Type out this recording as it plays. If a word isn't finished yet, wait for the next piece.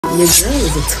Your girl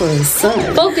is a Taurus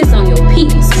sun. Focus on your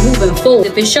peace moving forward.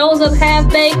 If it shows up half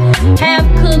baked, half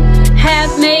cooked,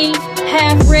 half made,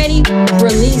 half ready,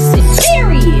 release it.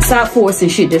 Period. Stop forcing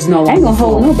shit that's no. Ain't gonna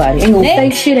hold nobody. Ain't gonna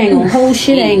fake shit. Ain't gonna hold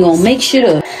shit. Ain't gonna make shit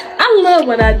up. I love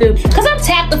what I do because I'm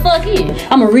tapped the fuck in.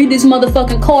 I'ma read these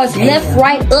motherfucking cards left,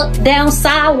 right, up, down,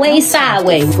 sideways,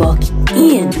 sideways. Fuck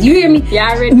in. You hear me?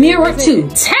 Y'all ready? Mirror two.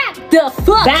 Tap the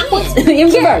fuck backwards in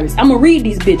reverse. I'ma read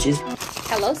these bitches.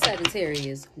 Hello,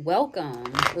 Sagittarius. Welcome.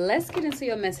 Let's get into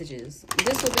your messages.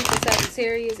 This will be for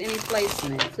Sagittarius. Any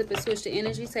placement. Flip and switch the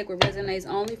energy. Take what resonates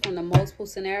only from the multiple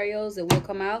scenarios that will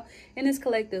come out in this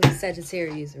collective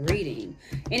Sagittarius reading.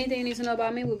 Anything you need to know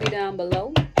about me will be down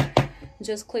below.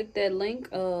 Just click that link.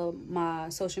 My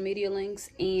social media links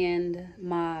and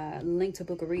my link to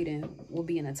book a reading will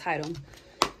be in the title.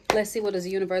 Let's see, what does the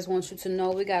universe want you to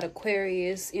know? We got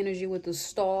Aquarius energy with the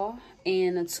star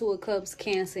and the Two of Cups,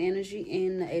 Cancer energy,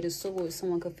 and the Eight of Swords.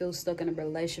 Someone could feel stuck in a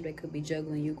relationship. They could be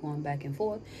juggling you, going back and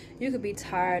forth. You could be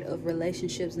tired of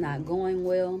relationships not going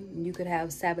well. You could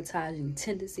have sabotaging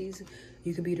tendencies.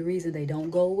 You could be the reason they don't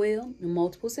go well. In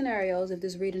multiple scenarios, if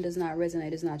this reading does not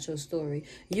resonate, it's not your story.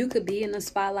 You could be in the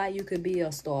spotlight. You could be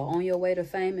a star on your way to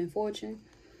fame and fortune.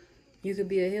 You could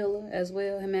be a healer as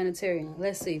well, humanitarian.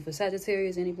 Let's see, for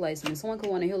Sagittarius, any placement. Someone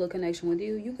could want to heal a connection with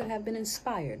you. You could have been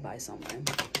inspired by someone.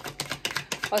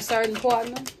 A certain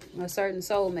partner, a certain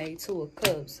soulmate, Two of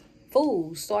Cups.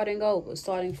 Fool, starting over,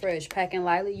 starting fresh, packing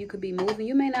lightly. You could be moving.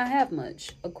 You may not have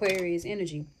much. Aquarius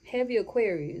energy, heavy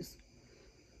Aquarius.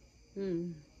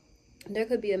 There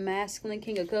could be a masculine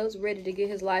King of Cups ready to get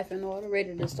his life in order,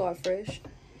 ready to start fresh.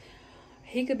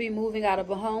 He could be moving out of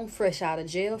a home, fresh out of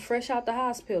jail, fresh out the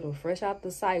hospital, fresh out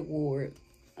the psych ward.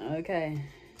 Okay.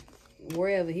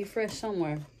 Wherever. He fresh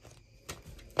somewhere.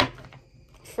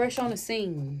 Fresh on the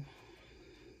scene.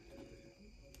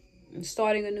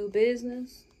 Starting a new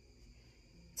business.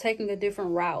 Taking a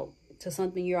different route to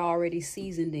something you're already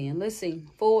seasoned in. Let's see.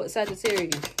 For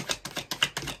Sagittarius.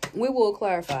 We will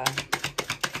clarify.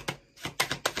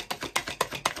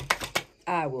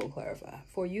 I will clarify.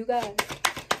 For you guys.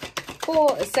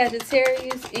 For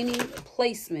Sagittarius, any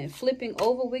placement. Flipping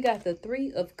over, we got the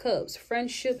Three of Cups.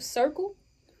 Friendship circle.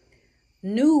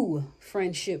 New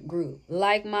friendship group.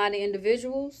 Like-minded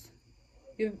individuals.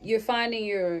 You're finding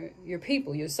your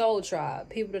people, your soul tribe.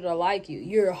 People that are like you.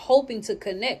 You're hoping to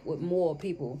connect with more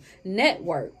people.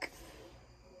 Network.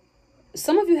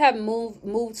 Some of you have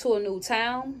moved to a new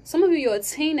town. Some of you, you're a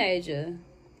teenager,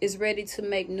 is ready to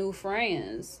make new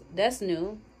friends. That's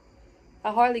new.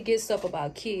 I hardly get stuff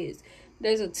about kids.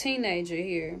 There's a teenager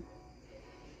here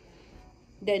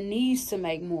that needs to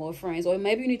make more friends. Or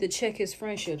maybe you need to check his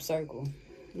friendship circle.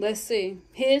 Let's see.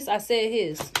 His, I said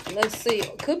his. Let's see.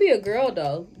 Could be a girl,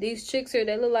 though. These chicks here,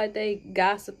 they look like they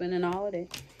gossiping and all of that.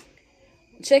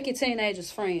 Check your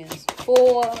teenager's friends.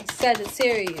 For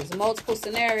Sagittarius, multiple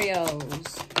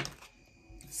scenarios.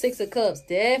 Six of Cups,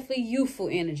 definitely youthful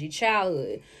energy,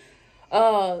 childhood.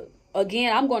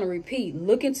 Again, I'm going to repeat.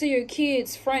 Look into your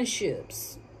kids'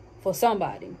 friendships for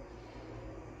somebody.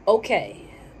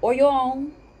 Okay. Or your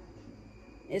own.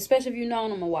 Especially if you've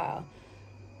known them a while.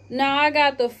 Now, I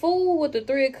got the Fool with the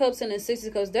Three of Cups and the Six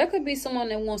of Cups. There could be someone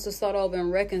that wants to start over and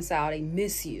reconcile. They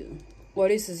miss you. Or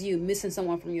this is you missing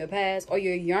someone from your past. Or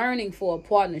you're yearning for a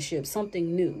partnership.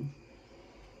 Something new.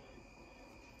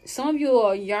 Some of you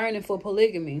are yearning for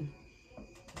polygamy.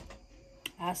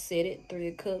 I said it. Three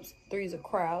of Cups. Three is a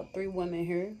crowd. Three women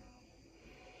here.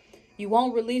 You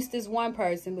won't release this one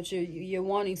person, but you're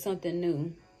wanting something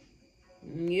new.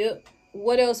 Yep.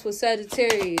 What else with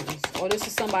Sagittarius? Or this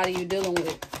is somebody you're dealing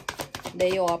with.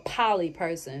 They are a poly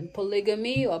person.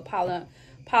 Polygamy or polyamory.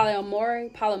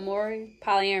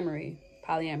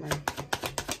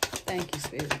 Thank you,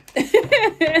 Spirit.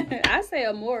 I say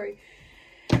amori.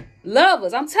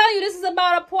 Lovers, I'm telling you, this is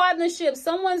about a partnership.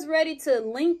 Someone's ready to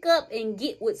link up and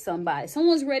get with somebody.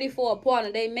 Someone's ready for a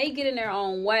partner. They may get in their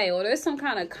own way, or there's some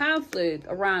kind of conflict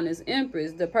around this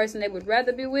Empress, the person they would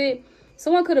rather be with.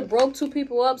 Someone could have broke two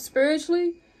people up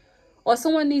spiritually, or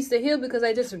someone needs to heal because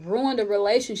they just ruined a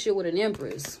relationship with an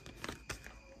Empress.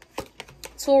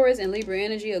 Taurus and Libra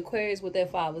energy, Aquarius with their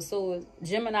Five of Swords,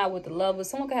 Gemini with the Lovers.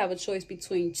 Someone could have a choice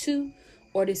between two,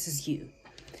 or this is you.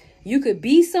 You could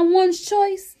be someone's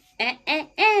choice.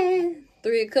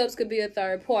 Three of Cups could be a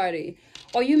third party.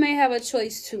 Or you may have a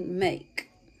choice to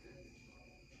make.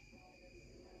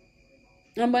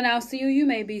 Unbeknownst to you, you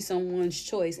may be someone's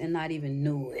choice and not even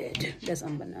know it. That's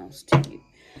unbeknownst to you.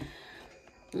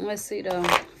 Let's see though.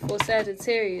 For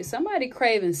Sagittarius, somebody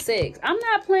craving sex. I'm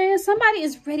not playing. Somebody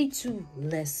is ready to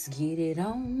let's get it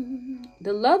on.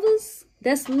 The Lovers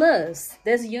That's lust.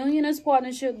 That's union as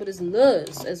partnership, but it's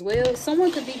lust as well.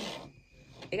 Someone could be,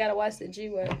 you gotta watch the G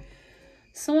word.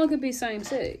 Someone could be same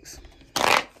sex.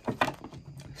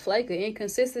 Flaky,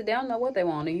 inconsistent. They don't know what they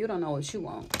want, and you don't know what you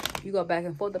want. You go back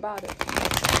and forth about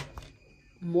it.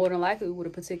 More than likely with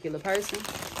a particular person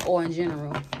or in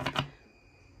general.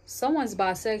 Someone's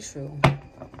bisexual.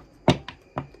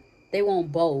 They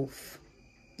want both.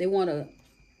 They want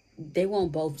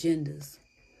both genders.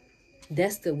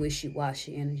 That's the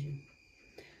wishy-washy energy.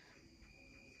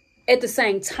 At the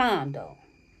same time, though,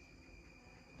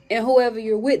 and whoever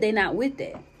you're with, they're not with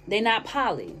that. They're not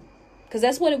poly. Because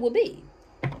that's what it would be.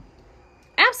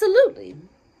 Absolutely.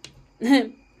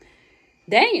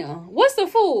 Damn. What's the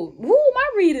fool? Woo, my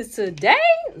readers today.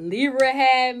 Libra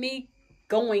had me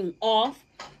going off.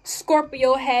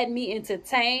 Scorpio had me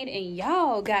entertained. And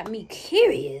y'all got me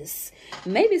curious.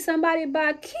 Maybe somebody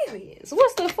by curious.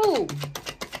 What's the fool?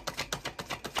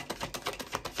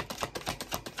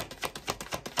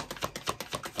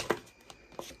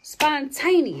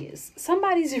 Spontaneous.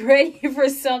 Somebody's ready for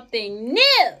something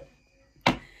new.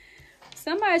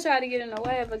 Somebody tried to get in the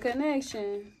way of a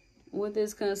connection with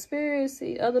this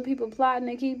conspiracy. Other people plotting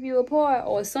to keep you apart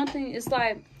or something. It's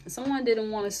like someone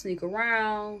didn't want to sneak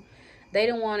around. They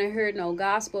didn't want to hear no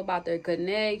gospel about their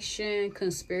connection.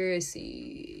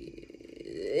 Conspiracy.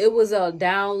 It was a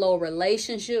down low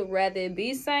relationship. Rather it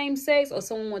be same sex or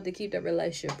someone wanted to keep their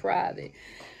relationship private.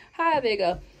 However it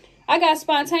go. I got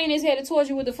spontaneous headed towards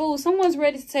you with the fool. Someone's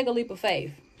ready to take a leap of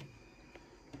faith.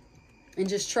 And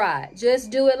just try it.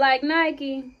 Just do it like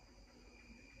Nike.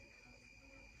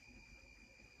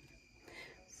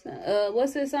 So,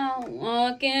 what's this song?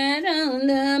 Walking on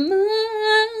the moon.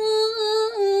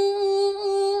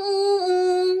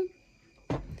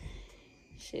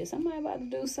 Shit, somebody about to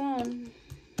do something.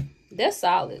 That's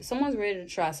solid. Someone's ready to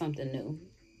try something new.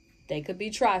 They could be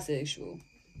trisexual.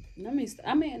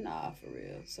 Nah, for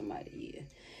real. Somebody, yeah.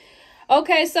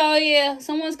 Okay, so yeah,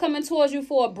 someone's coming towards you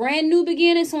for a brand new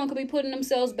beginning. Someone could be putting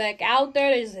themselves back out there.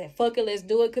 They just say, fuck it, let's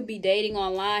do it. Could be dating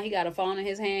online. He got a phone in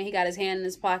his hand. He got his hand in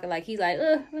his pocket. Like, he's like,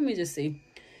 let me just see.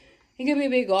 He could be a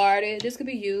bit guarded. This could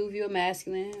be you if you're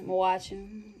masculine. I'm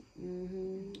watching.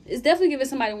 It's definitely giving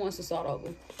somebody who wants to start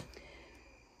over.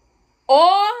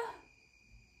 Or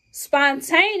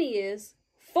spontaneous,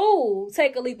 fool,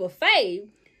 take a leap of faith.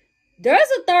 There's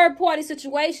a third party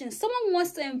situation. Someone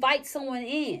wants to invite someone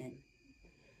in.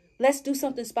 Let's do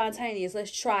something spontaneous.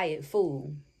 Let's try it,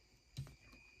 fool.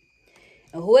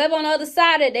 And whoever on the other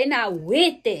side of it, they not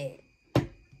with it.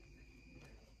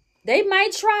 They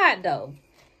might try it, though.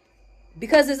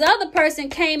 Because this other person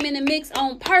came in the mix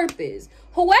on purpose.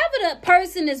 Whoever the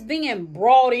person is being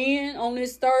brought in on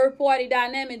this third party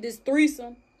dynamic, this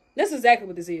threesome. That's exactly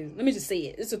what this is. Let me just say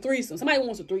it. It's a threesome. Somebody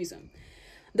wants a threesome.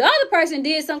 The other person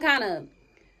did some kind of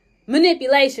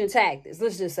manipulation tactics.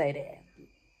 Let's just say that.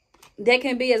 That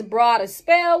can be as broad as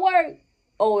spell work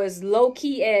or as low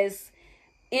key as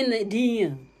in the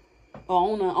DM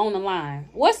or on the line.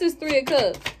 What's this 3 of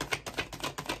Cups?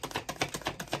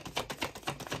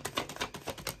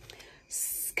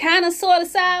 Kind of sort of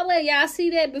sideways. Y'all see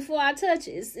that before I touch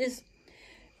it?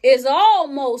 It's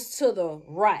almost to the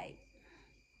right.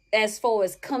 As far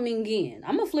as coming in.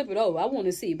 I'm going to flip it over. I want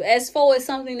to see. But as far as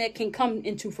something that can come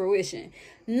into fruition.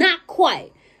 Not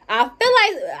quite. I feel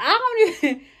like,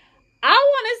 I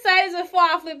want to say this before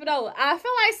I flip it over. I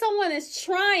feel like someone is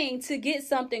trying to get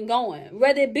something going.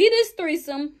 Whether it be this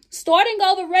threesome, starting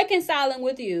over, reconciling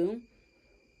with you,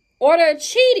 or they're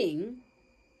cheating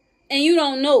and you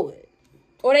don't know it.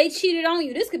 Or they cheated on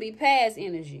you. This could be past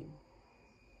energy.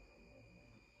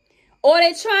 Or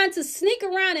they're trying to sneak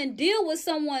around and deal with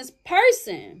someone's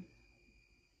person.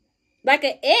 Like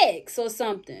an ex or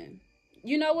something.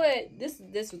 You know what? This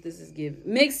what this is giving.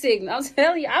 Mixed signal. I'm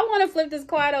telling you, I want to flip this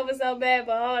card over so bad,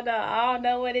 but hold on. I don't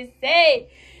know what it says.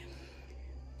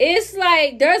 It's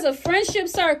like there's a friendship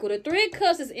circle. The 3 of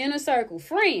Cups is inner circle.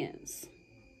 Friends.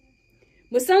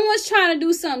 But someone's trying to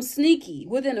do something sneaky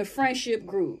within a friendship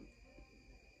group.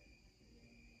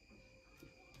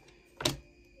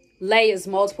 Layers,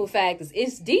 multiple factors.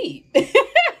 It's deep. It's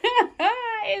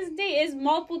deep. It's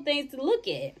multiple things to look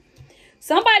at.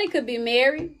 Somebody could be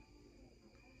married.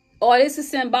 Or this is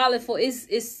symbolic for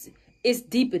it's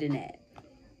deeper than that.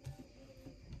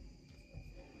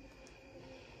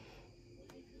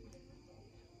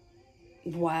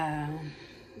 Wow.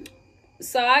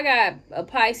 So I got a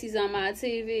Pisces on my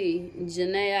TV.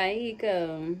 Janae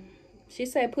Aiko. She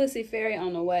said pussy fairy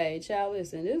on the way. Child,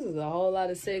 listen, this is a whole lot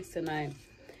of sex tonight.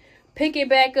 Pick it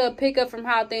back up. Pick up from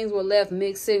how things were left.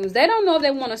 Mixed signals. They don't know if they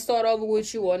want to start over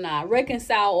with you or not.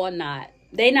 Reconcile or not.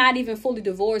 They not even fully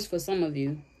divorced for some of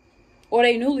you. Or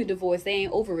they newly divorced. They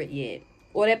ain't over it yet.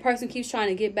 Or that person keeps trying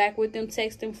to get back with them,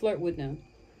 text them, flirt with them.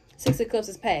 6 of Cups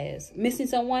is past. Missing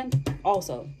someone?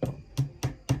 Also.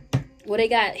 Or they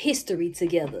got history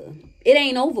together. It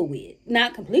ain't over with.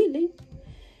 Not completely.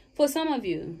 For some of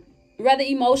you, whether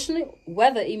or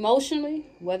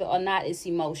not it's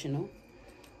emotional,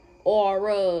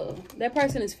 or that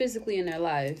person is physically in their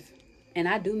life. And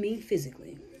I do mean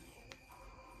physically.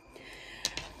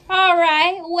 All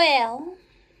right, well,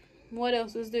 what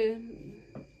else is there?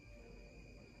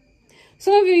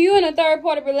 Some of you in a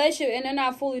third-party relationship and they're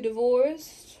not fully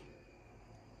divorced.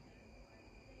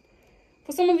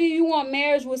 For some of you, you want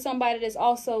marriage with somebody that's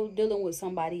also dealing with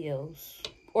somebody else.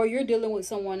 Or you're dealing with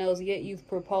someone else, yet you've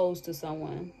proposed to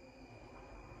someone.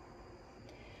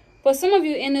 For some of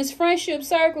you in this friendship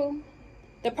circle,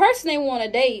 the person they want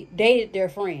to date dated their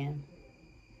friend.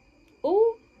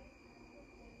 Ooh.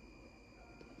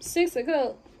 6 of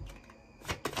Cups.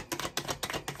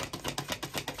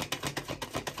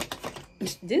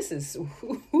 This is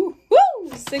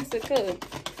 6 of Cups.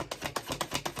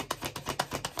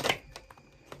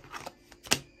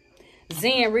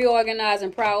 Zen,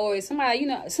 reorganizing priorities. Somebody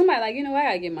like, I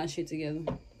gotta get my shit together.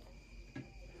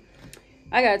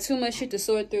 I got too much shit to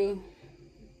sort through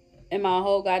in my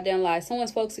whole goddamn life.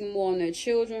 Someone's focusing more on their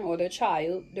children or their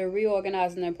child. They're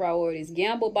reorganizing their priorities.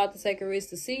 Gamble about to take a risk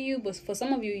to see you, but for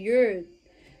some of you,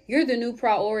 you're the new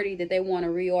priority that they want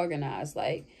to reorganize.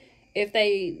 Like, if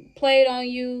they played on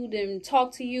you, didn't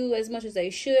talk to you as much as they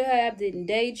should have, didn't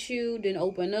date you, didn't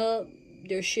open up,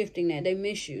 they're shifting that. They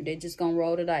miss you. They're just gonna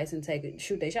roll the dice and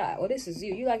shoot their shot. Well, this is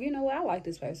you. You're like, you know what? I like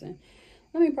this person.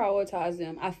 Let me prioritize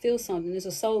them. I feel something. There's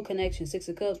a soul connection. 6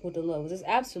 of Cups with the lovers. It's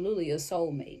absolutely a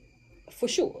soulmate. For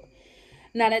sure.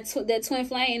 Now, that twin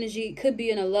flame energy could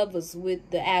be in a lovers with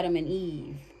the Adam and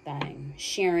Eve thing.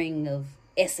 Sharing of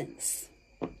essence.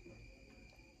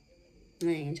 I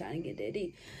ain't trying to get that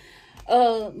deep.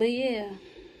 But yeah.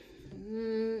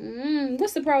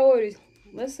 What's the priorities?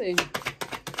 Let's see.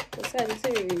 For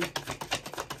Sagittarius.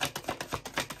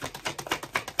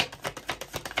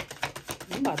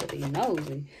 I'm about to be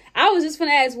nosy. I was just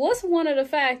gonna ask, what's one of the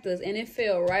factors? And it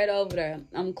fell right over there.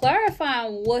 I'm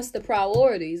clarifying what's the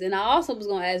priorities. And I also was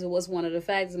gonna ask what's one of the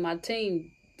factors. My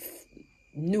team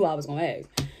knew I was gonna ask.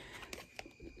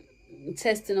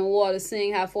 Testing the water,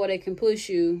 seeing how far they can push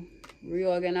you.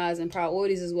 Reorganizing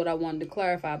priorities is what I wanted to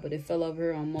clarify, but it fell over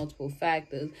here on multiple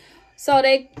factors. So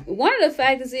one of the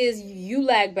factors is you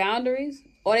lack boundaries,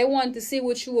 or they wanted to see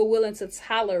what you were willing to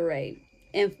tolerate.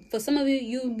 And for some of you,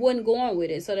 you wasn't going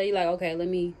with it. So they like, okay, let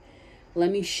me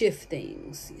shift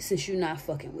things since you're not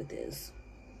fucking with this.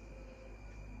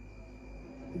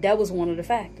 That was one of the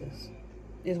factors.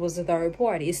 It was the third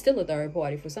party. It's still a third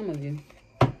party for some of you.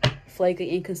 Flaky,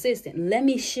 inconsistent. Let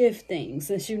me shift things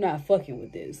since you're not fucking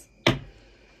with this.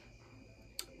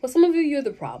 For some of you, you're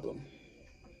the problem.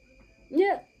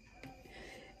 Yeah.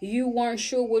 You weren't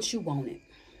sure what you wanted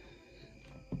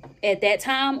at that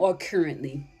time or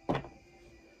currently.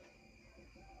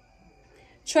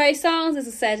 Trey Songz is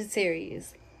a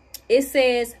Sagittarius. It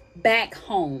says Back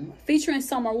Home, featuring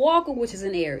Summer Walker, which is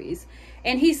an Aries.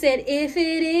 And he said, if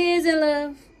it is in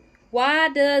love, why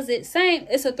does it same?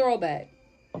 It's a throwback.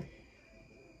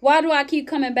 Why do I keep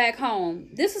coming back home?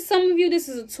 This is some of you, this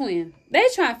is a twin. They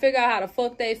trying to figure out how the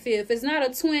fuck they feel. If it's not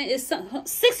a twin, it's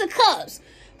 6 of Cups.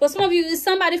 For some of you, it's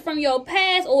somebody from your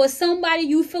past, or it's somebody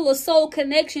you feel a soul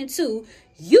connection to.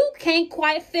 You can't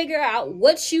quite figure out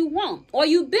what you want. Or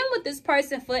you've been with this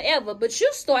person forever, but you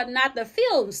start not to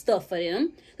feel stuff for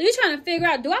them. So you're trying to figure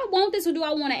out, do I want this, or do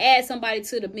I want to add somebody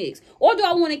to the mix? Or do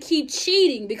I want to keep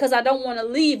cheating because I don't want to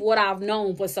leave what I've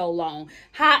known for so long?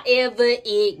 However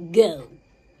it goes.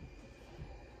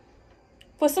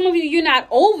 For some of you, you're not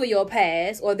over your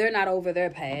past, or they're not over their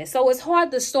past. So it's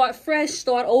hard to start fresh,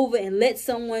 start over, and let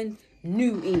someone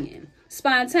new in.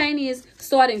 Spontaneous,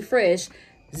 starting fresh,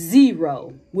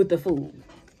 0 with the Fool.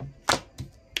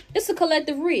 It's a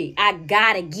collective read. I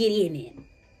gotta get in it.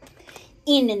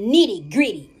 In the nitty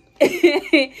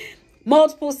gritty.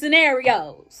 Multiple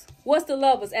scenarios. What's the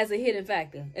lovers as a hidden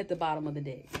factor at the bottom of the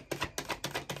deck?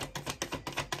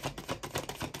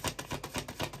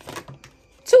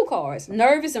 Two cards.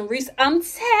 Nervous and I'm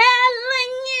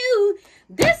telling you,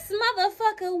 this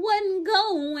motherfucker wasn't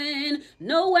going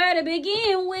nowhere to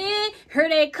begin with. Here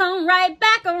they come right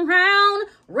back around,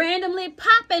 randomly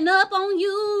popping up on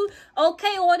you.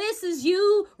 Okay, or this is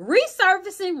you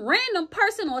resurfacing random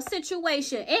person or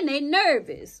situation, and they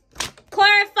nervous.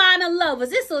 Clarifying the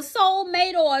lovers. It's a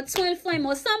soulmate or a twin flame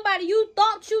or somebody you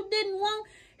thought you didn't want.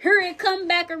 here it come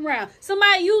back around.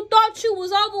 Somebody you thought you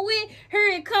was over with, here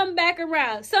it come back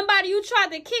around. Somebody you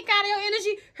tried to kick out of your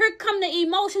energy, here come the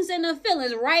emotions and the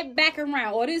feelings right back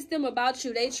around. Or this them about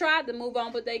you. They tried to move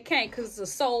on, but they can't because it's a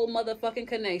soul motherfucking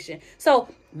connection. So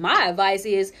my advice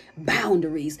is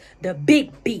boundaries, the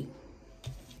big B.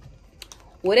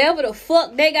 Whatever the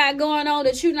fuck they got going on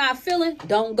that you're not feeling,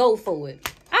 don't go for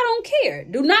it. I don't care.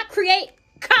 Do not create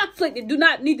conflict that do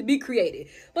not need to be created.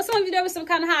 But some of you, there was some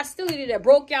kind of hostility that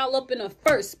broke y'all up in the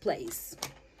first place.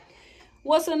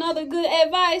 What's another good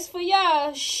advice for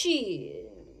y'all? Shit.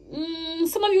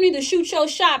 Some of you need to shoot your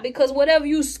shot because whatever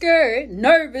you scared,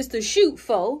 nervous to shoot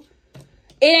for,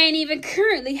 it ain't even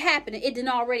currently happening. It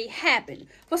didn't already happen.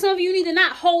 For some of you, need to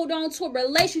not hold on to a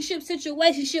relationship,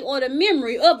 situationship, or the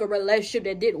memory of a relationship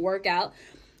that didn't work out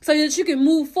so that you can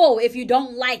move forward if you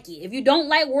don't like it. If you don't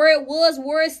like where it was,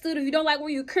 where it stood, if you don't like where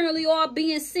you currently are,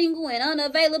 being single and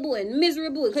unavailable and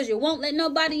miserable because you won't let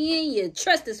nobody in, your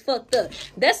trust is fucked up.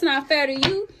 That's not fair to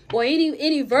you or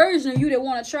any version of you that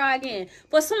want to try again.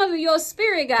 For some of you, your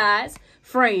spirit guides,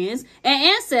 friends, and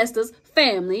ancestors,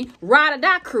 family, ride or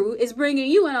die crew is bringing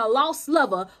you and a lost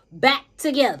lover back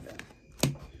together.